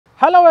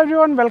Hello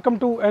everyone, welcome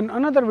to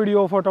another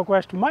video of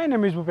AutoQuest. My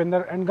name is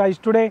Bhupinder and guys,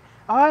 today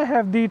I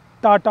have the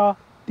Tata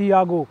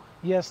Tiago.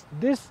 Yes,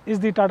 this is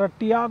the Tata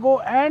Tiago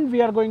and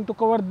we are going to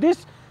cover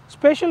this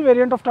special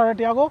variant of Tata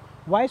Tiago.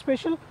 Why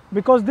special?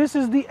 Because this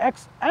is the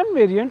XM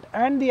variant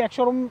and the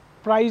ex-showroom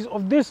price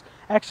of this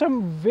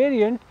XM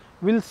variant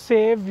will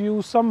save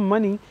you some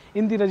money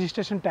in the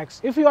registration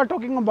tax. If you are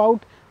talking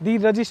about the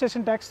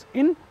registration tax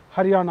in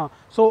Haryana.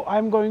 So I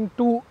am going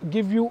to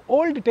give you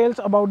all details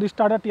about this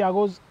Tata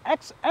Tiago's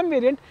XM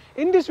variant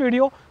in this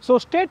video. So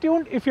stay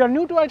tuned. If you are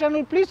new to our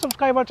channel, please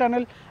subscribe our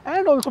channel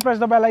and also press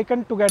the bell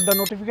icon to get the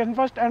notification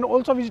first, and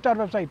also visit our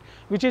website,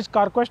 which is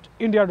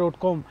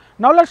carquestindia.com.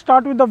 Now let's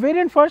start with the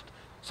variant first.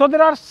 So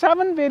there are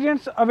 7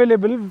 variants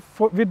available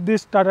with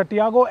this Tata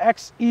Tiago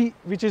XE,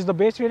 which is the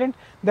base variant,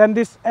 then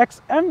this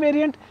XM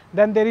variant,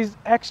 then there is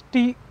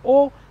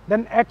XTO,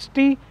 then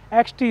XT,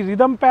 XT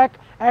Rhythm Pack,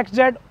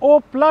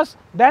 XZO Plus,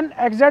 then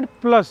XZ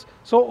Plus.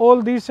 So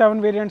all these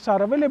 7 variants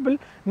are available.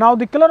 Now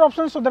the color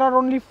options, so there are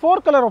only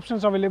 4 color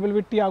options available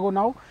with Tiago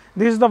now.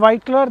 This is the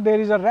white color, there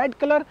is a red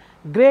color,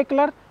 grey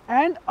color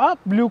and a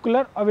blue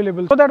color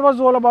available. So that was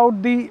all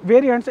about the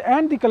variants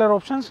and the color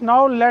options.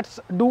 Now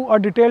let's do a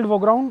detailed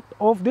walkaround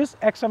of this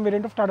XM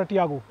variant of Tata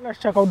Tiago. Let's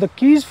check out the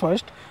keys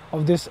first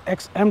of this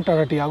XM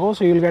Tata Tiago.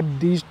 So you'll get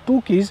these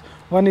 2 keys.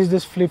 One is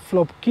this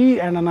flip-flop key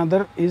and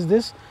another is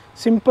this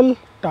simple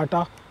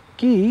Tata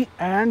key,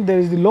 and there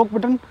is the lock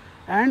button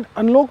and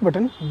unlock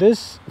button.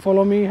 This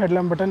follow me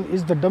headlamp button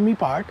is the dummy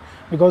part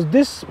because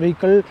this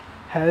vehicle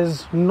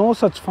has no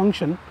such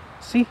function.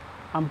 See,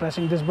 I'm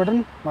pressing this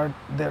button but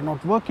they're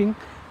not working.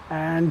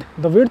 And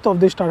the width of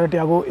this Tata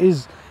Tiago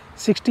is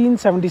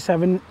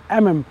 1677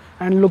 mm,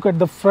 and look at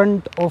the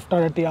front of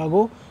Tata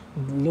Tiago.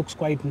 Looks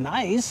quite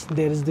nice.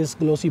 There is this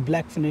glossy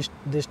black finish,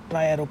 this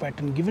tri-arrow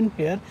pattern given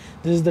here.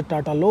 This is the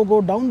Tata logo.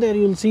 Down there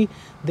you will see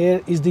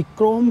there is the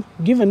chrome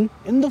given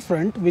in the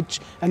front, which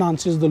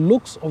enhances the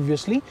looks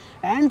obviously.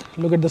 And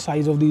look at the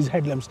size of these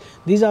headlamps.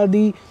 These are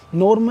the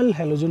normal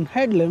halogen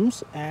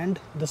headlamps and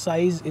the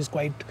size is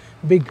quite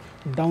big.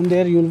 Down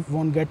there you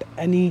won't get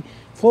any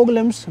fog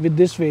lamps with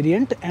this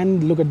variant.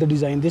 And look at the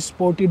design, this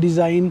sporty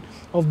design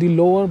of the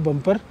lower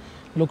bumper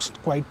looks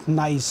quite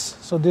nice.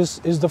 So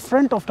this is the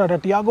front of Tata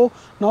Tiago.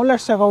 Now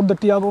let's check out the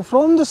Tiago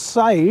from the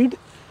side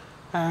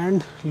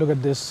and look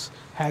at this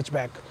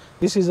hatchback.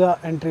 This is a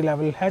entry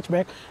level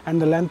hatchback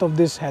and the length of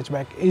this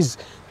hatchback is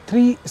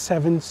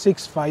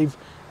 3765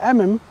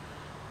 mm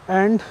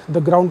and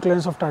the ground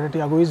clearance of Tata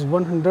Tiago is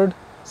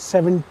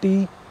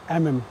 170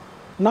 mm.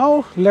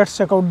 Now let's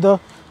check out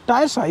the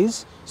tire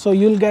size. So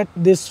you'll get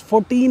this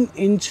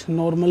 14-inch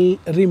normal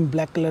rim,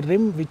 black color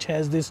rim, which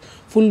has this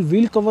full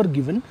wheel cover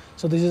given.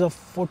 So this is a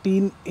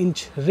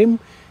 14-inch rim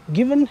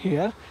given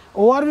here.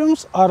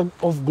 ORVMs are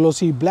of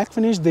glossy black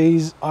finish.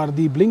 These are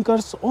the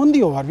blinkers on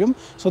the ORVM.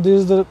 So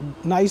this is the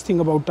nice thing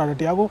about Tata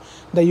Tiago,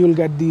 that you will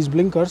get these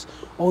blinkers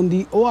on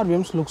the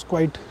ORVMs. Looks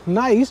quite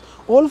nice.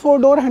 All 4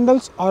 door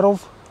handles are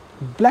of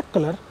black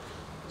color.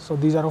 So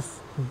these are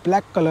of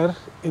black color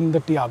in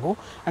the Tiago,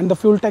 and the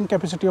fuel tank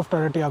capacity of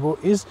Tata Tiago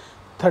is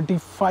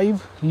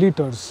 35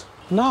 liters.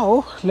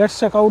 Now let's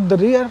check out the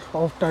rear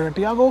of Tata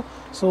Tiago.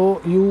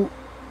 So you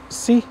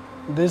see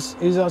this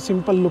is a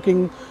simple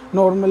looking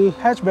normal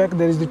hatchback.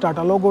 There is the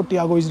Tata logo,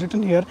 Tiago is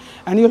written here,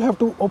 and you'll have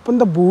to open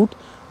the boot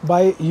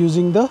by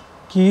using the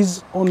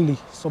keys only.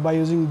 So by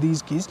using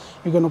these keys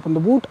you can open the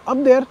boot.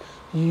 Up there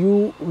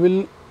you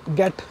will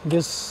get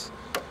this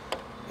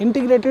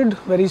integrated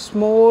very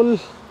small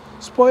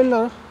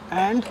spoiler,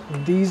 and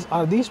these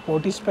are the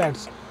sporty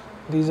pads.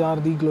 These are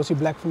the glossy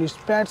black finished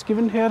pads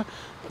given here.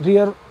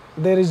 Rear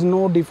there is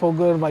no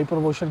defogger wiper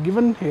washer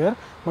given here,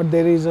 but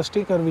there is a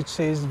sticker which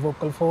says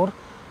vocal for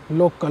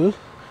local,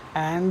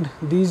 and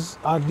these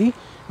are the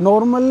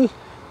normal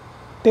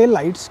tail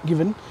lights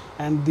given,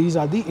 and these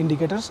are the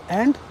indicators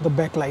and the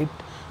backlight.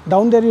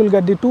 Down there you will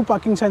get the 2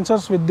 parking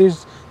sensors with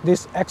this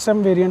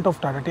XM variant of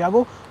Tata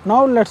Tiago.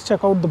 Now let's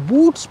check out the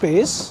boot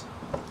space.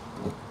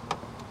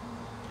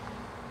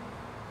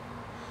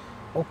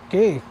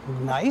 Okay,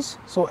 nice.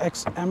 So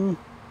XM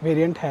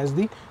variant has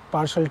the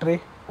partial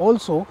tray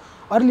also.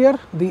 Earlier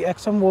the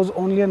XM was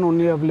only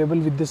available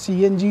with the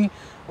CNG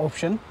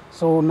option.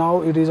 So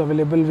now it is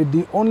available with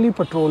the only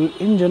petrol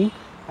engine,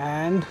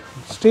 and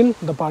still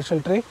the partial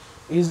tray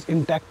is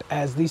intact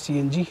as the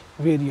CNG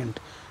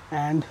variant.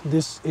 And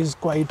this is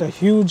quite a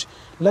huge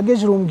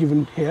luggage room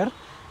given here,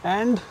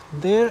 and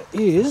there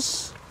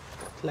is,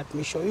 let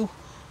me show you,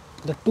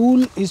 the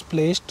tool is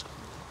placed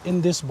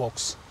in this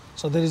box.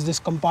 So there is this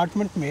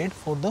compartment made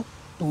for the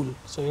tool.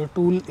 So your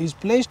tool is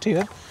placed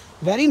here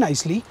very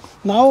nicely.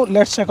 Now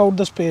let's check out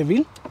the spare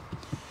wheel,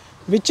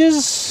 which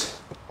is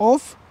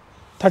of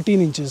 13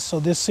 inches. So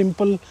this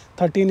simple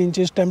 13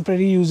 inches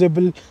temporary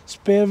usable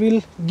spare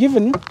wheel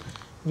given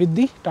with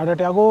the Tata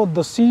Tiago.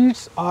 The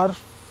seats are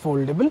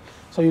foldable,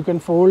 so you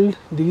can fold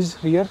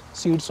these rear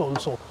seats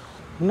also.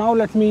 Now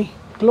let me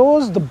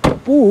close the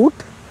boot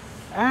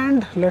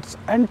and let's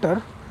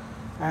enter,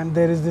 and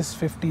there is this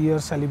 50-year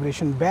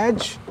celebration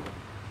badge.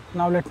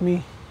 Now let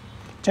me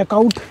check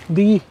out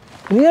the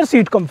rear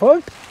seat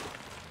comfort.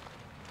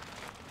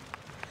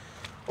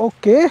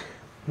 Okay,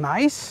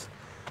 nice.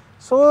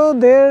 So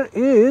there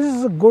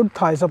is good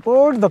thigh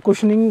support. The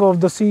cushioning of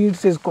the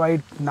seats is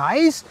quite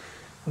nice.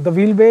 The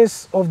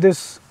wheelbase of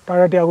this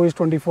Tata Tiago is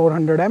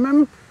 2400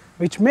 mm,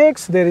 which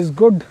makes there is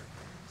good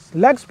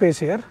leg space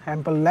here,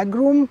 ample leg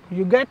room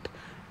you get,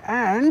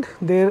 and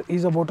there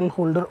is a bottle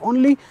holder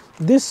only.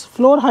 This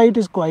floor height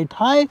is quite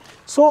high,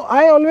 so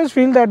I always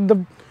feel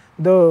that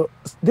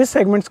this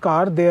segment's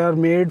car, they are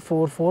made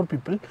for 4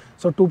 people,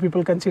 so 2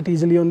 people can sit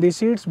easily on these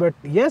seats. But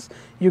yes,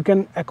 you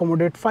can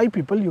accommodate 5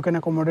 people, you can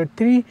accommodate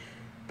 3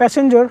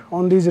 passenger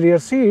on these rear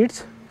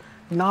seats.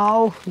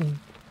 Now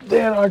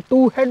there are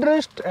 2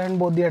 headrests and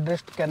both the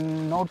headrests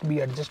cannot be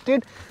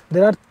adjusted.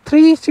 There are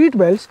 3 seat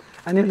belts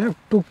and you'll have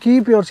to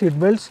keep your seat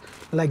belts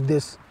like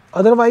this,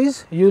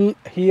 otherwise you'll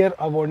hear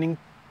a warning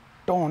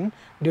tone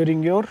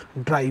during your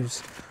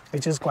drives,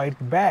 which is quite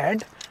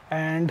bad.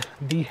 And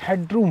the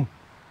headroom,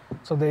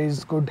 so there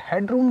is good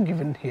headroom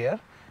given here.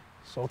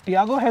 So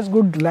Tiago has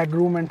good leg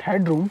room and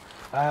headroom,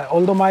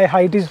 although my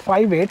height is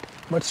 5'8",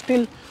 but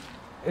still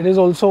it is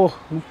also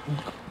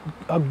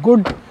a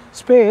good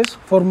space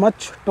for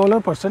much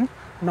taller person.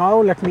 Now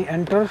let me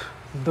enter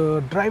the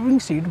driving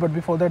seat, but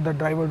before that, the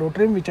driver door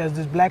trim, which has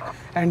this black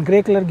and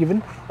grey color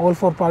given. All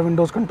 4 power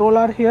windows control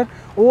are here.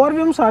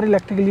 ORVMs are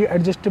electrically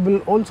adjustable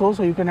also,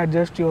 so you can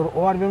adjust your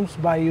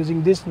ORVMs by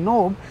using this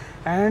knob,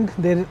 and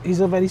there is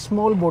a very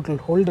small bottle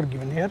holder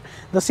given here.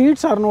 The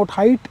seats are not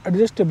height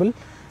adjustable,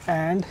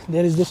 and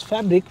there is this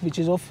fabric which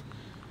is of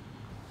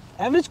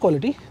average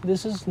quality.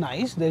 This is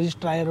nice. There is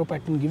tri-arrow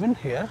pattern given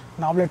here.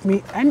 Now let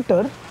me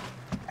enter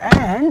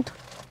and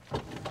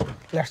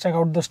let's check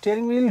out the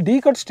steering wheel.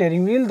 D-cut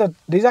steering wheel. The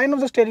design of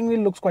the steering wheel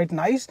looks quite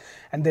nice,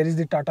 and there is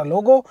the Tata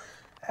logo.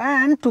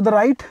 And to the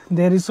right,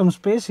 there is some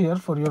space here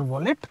for your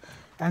wallet.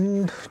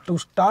 And to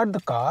start the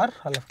car,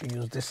 I'll have to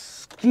use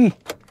this key.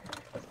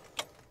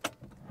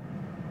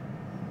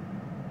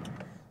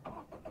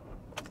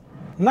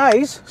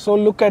 Nice. So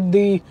look at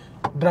the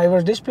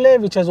driver's display,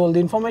 which has all the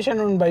information,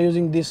 and by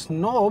using this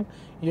knob,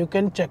 you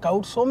can check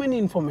out so many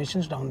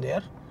informations down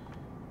there.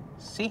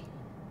 See,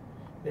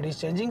 it is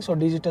changing. So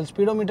digital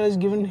speedometer is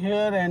given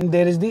here, and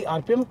there is the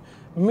RPM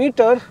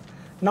meter.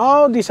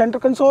 Now the center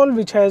console,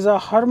 which has a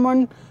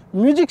Harman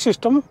music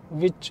system,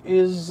 which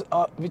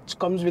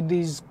comes with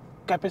these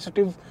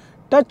capacitive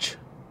touch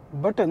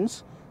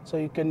buttons. So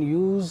you can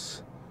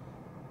use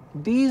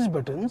these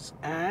buttons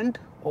and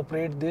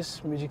operate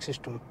this music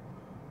system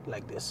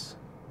like this.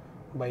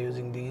 By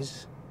using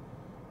these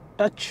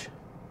touch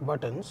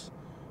buttons,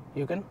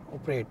 you can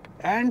operate.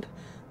 And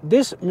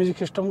this music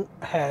system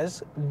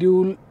has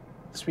dual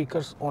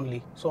speakers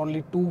only, so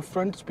only 2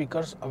 front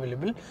speakers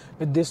available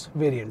with this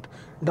variant.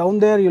 Down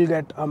there you'll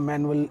get a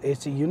manual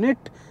AC unit,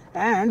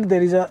 and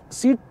there is a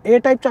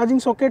A-type charging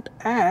socket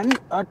and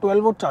a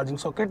 12-volt charging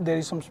socket. There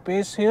is some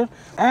space here,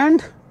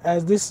 and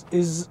as this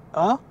is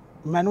a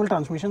manual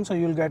transmission, so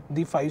you'll get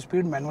the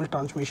 5-speed manual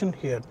transmission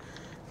here.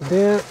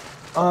 There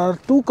are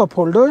 2 cup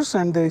holders,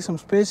 and there is some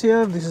space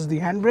here. This is the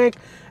handbrake,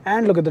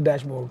 and look at the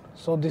dashboard.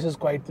 So this is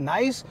quite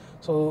nice.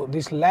 So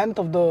this length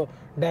of the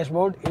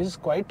dashboard is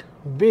quite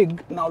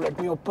big. Now let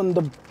me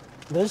open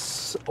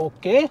this.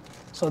 Okay,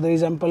 so there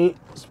is ample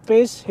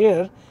space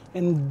here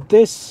in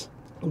this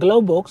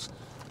glove box,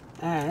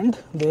 and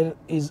there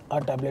is a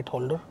tablet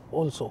holder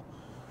also.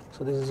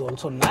 So this is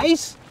also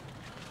nice.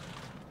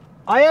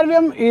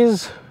 IRVM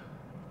is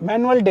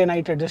manual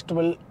day-night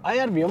adjustable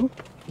IRVM.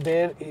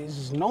 There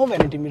is no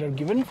vanity mirror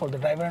given for the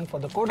driver and for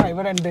the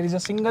co-driver, and there is a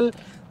single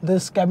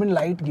this cabin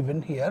light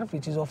given here,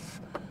 which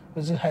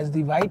has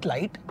the white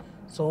light.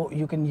 So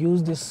you can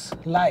use this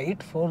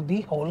light for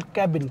the whole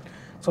cabin.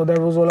 So that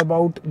was all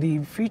about the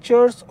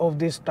features of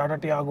this Tata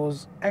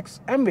Tiago's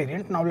XM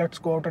variant. Now let's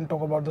go out and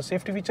talk about the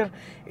safety feature,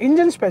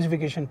 engine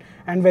specification,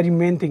 and very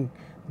main thing,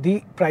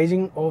 the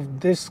pricing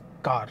of this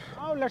car.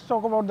 Now let's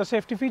talk about the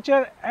safety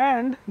feature.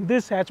 And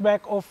this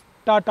hatchback of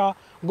Tata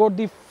got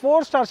the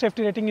 4-star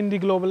safety rating in the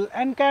global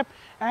NCAP,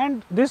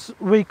 and this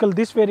vehicle,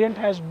 this variant,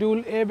 has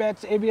dual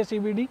airbags, ABS,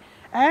 EBD,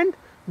 and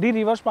the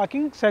reverse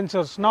parking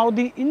sensors. Now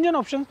the engine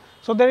options,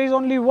 so there is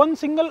only one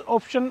single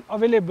option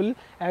available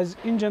as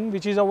engine,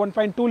 which is a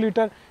 1.2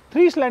 liter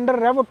 3-cylinder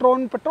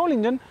Revotron petrol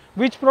engine,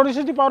 which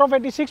produces the power of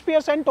 86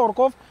 PS and torque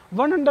of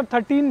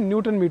 113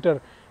 Newton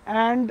meter.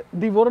 And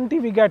the warranty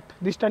we get,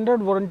 the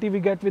standard warranty we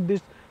get with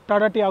this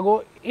Tata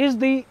Tiago is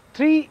the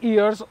 3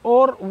 years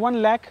or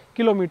 1 lakh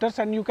kilometers,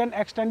 and you can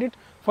extend it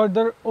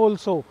further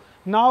also.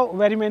 Now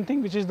very main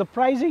thing, which is the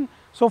pricing.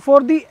 So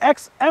for the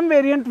XM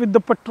variant with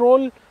the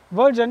petrol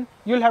version,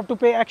 you'll have to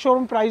pay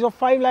ex-showroom price of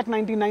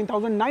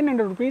 5,99,900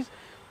 rupees,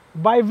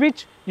 by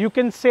which you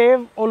can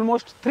save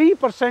almost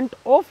 3%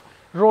 of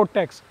road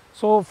tax.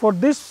 So for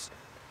this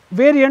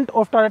variant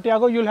of Tata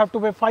Tiago, you'll have to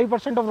pay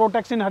 5% of road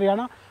tax in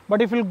Haryana,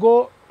 but if you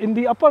go in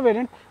the upper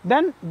variant,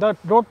 then the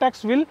road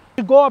tax will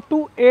go up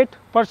to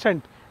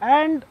 8%.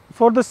 And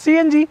for the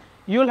CNG,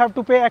 you'll have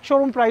to pay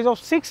ex-showroom price of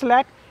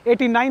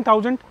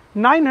 6,89,000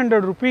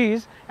 900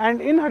 rupees,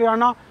 and in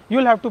Haryana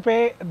you'll have to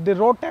pay the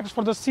road tax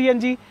for the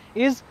CNG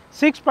is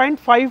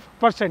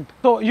 6.5%.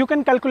 So you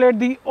can calculate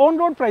the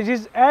on-road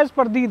prices as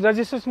per the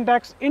registration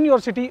tax in your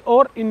city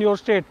or in your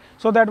state.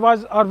 So that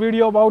was our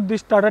video about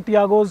this Tata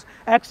Tiago's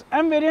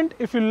XM variant.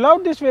 If you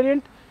love this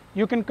variant,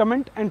 you can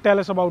comment and tell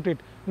us about it.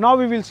 Now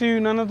we will see you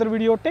in another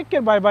video. Take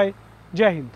care. Bye bye. Jai Hind.